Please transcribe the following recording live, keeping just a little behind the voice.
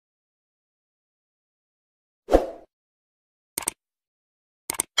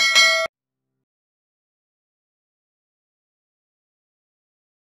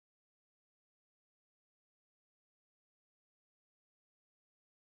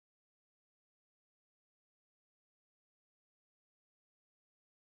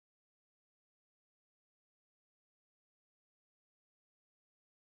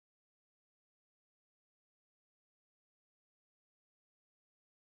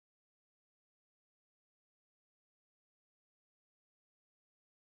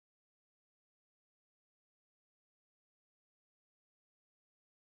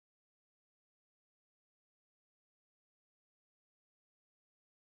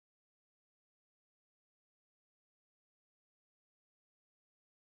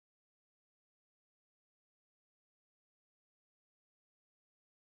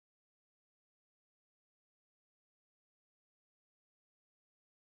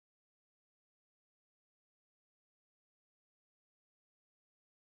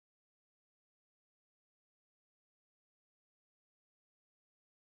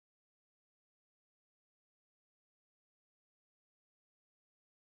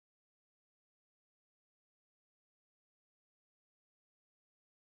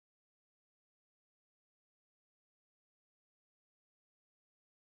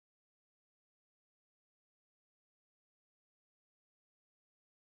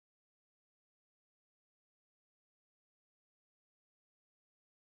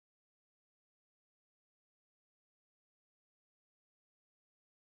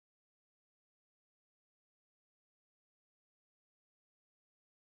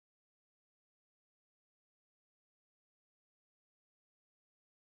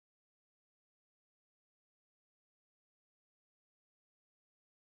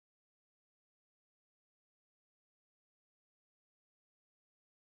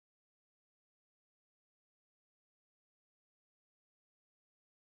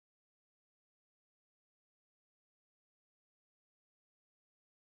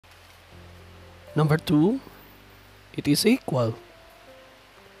Number 2, it is equal.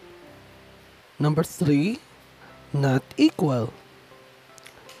 Number 3, not equal.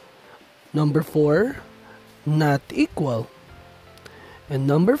 Number 4, not equal. And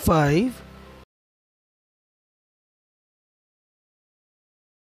number 5,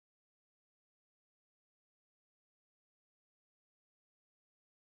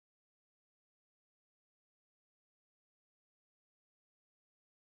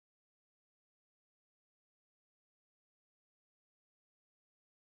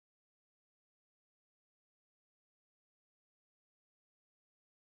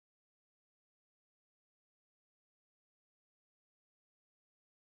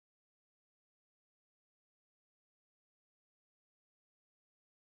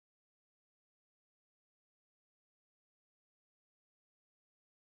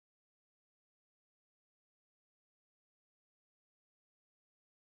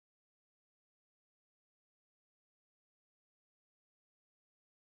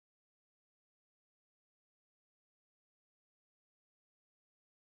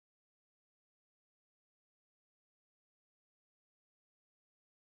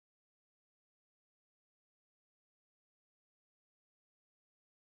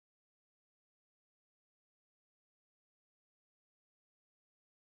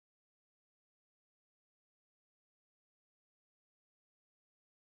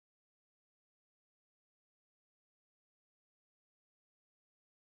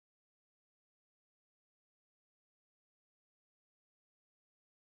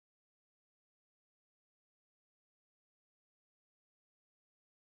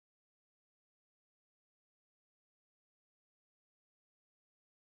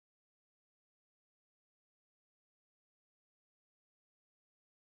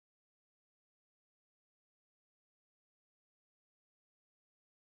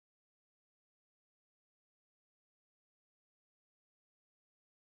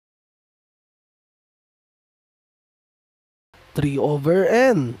 three over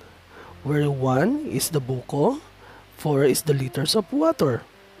n, where 1 is the buko, 4 is the liters of water,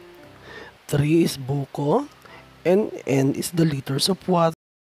 3 is buko, and n is the liters of water.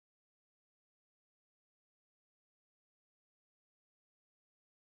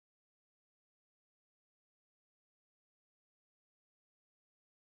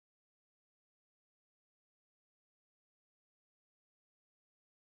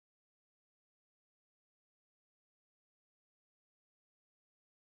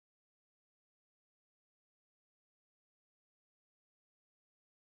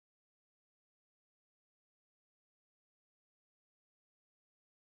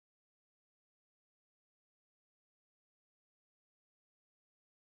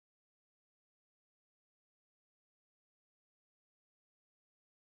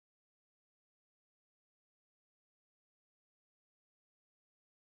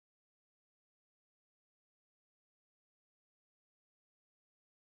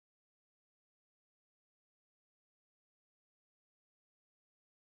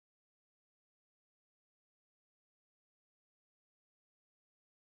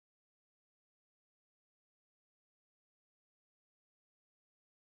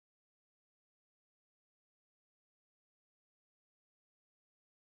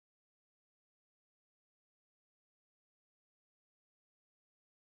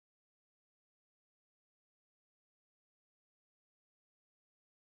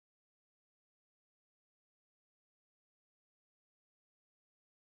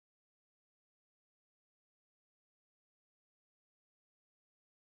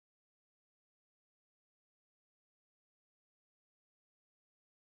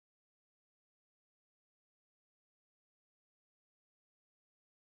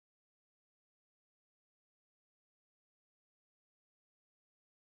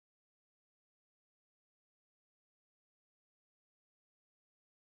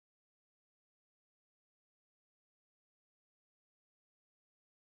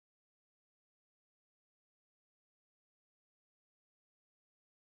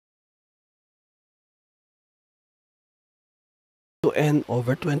 To n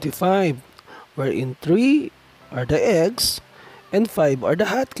over 25, wherein 3 are the eggs and 5 are the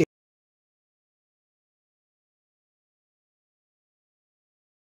hot cakes.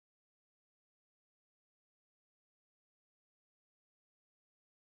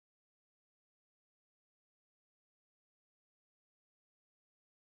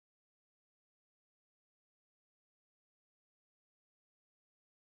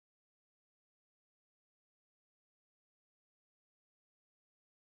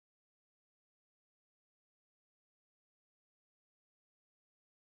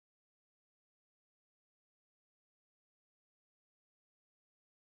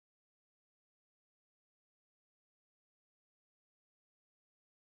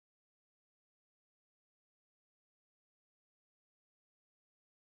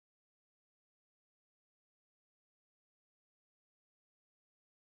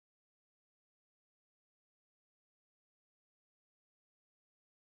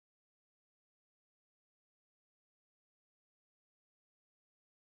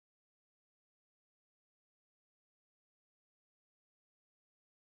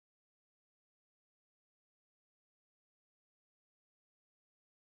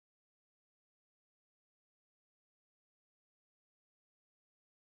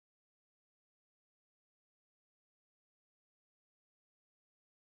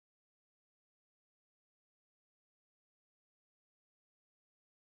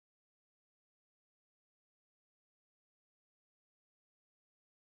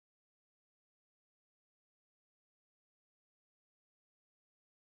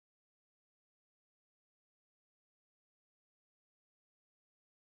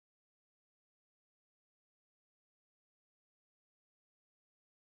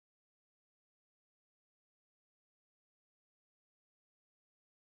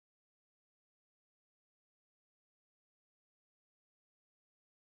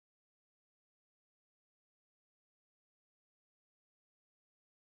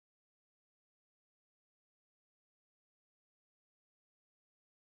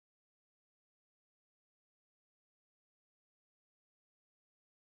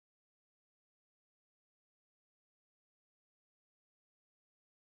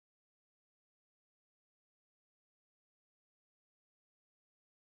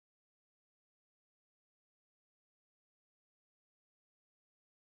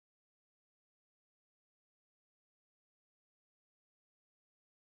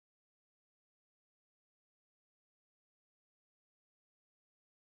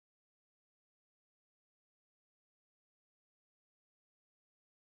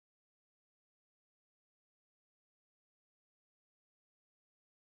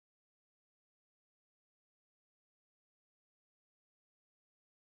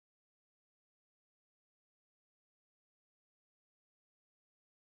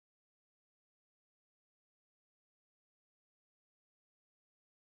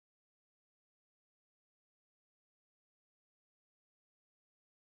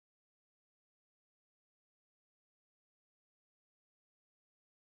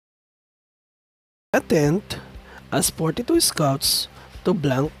 A tent as 42 scouts to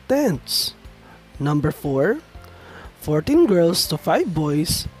blank tents. Number 4, 14 girls to 5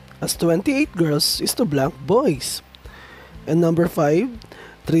 boys as 28 girls is to blank boys. And number 5,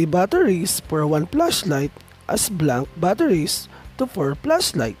 3 batteries for 1 flashlight as blank batteries to 4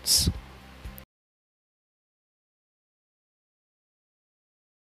 flashlights.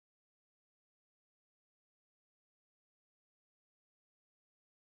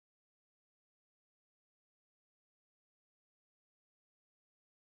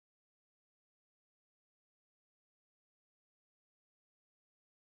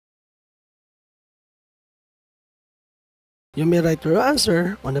 You may write your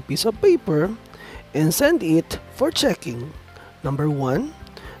answer on a piece of paper and send it for checking. Number 1,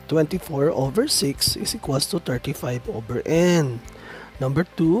 24 over 6 is equals to 35 over n. Number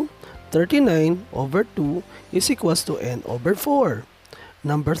 2, 39 over 2 is equals to n over 4.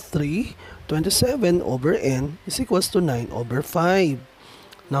 Number 3, 27 over n is equals to 9 over 5.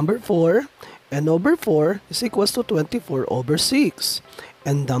 Number 4, n over 4 is equals to 24 over 6.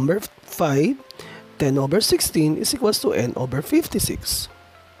 And number 5, 10 over 16 is equals to n over 56.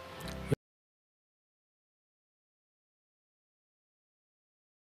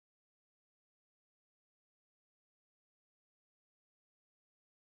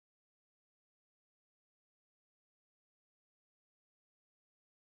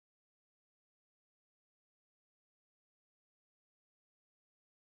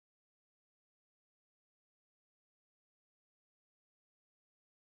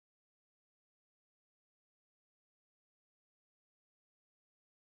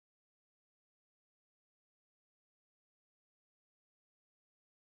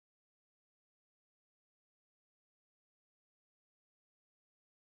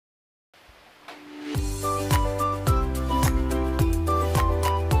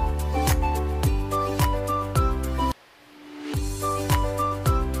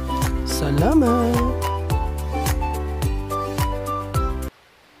 Salamat!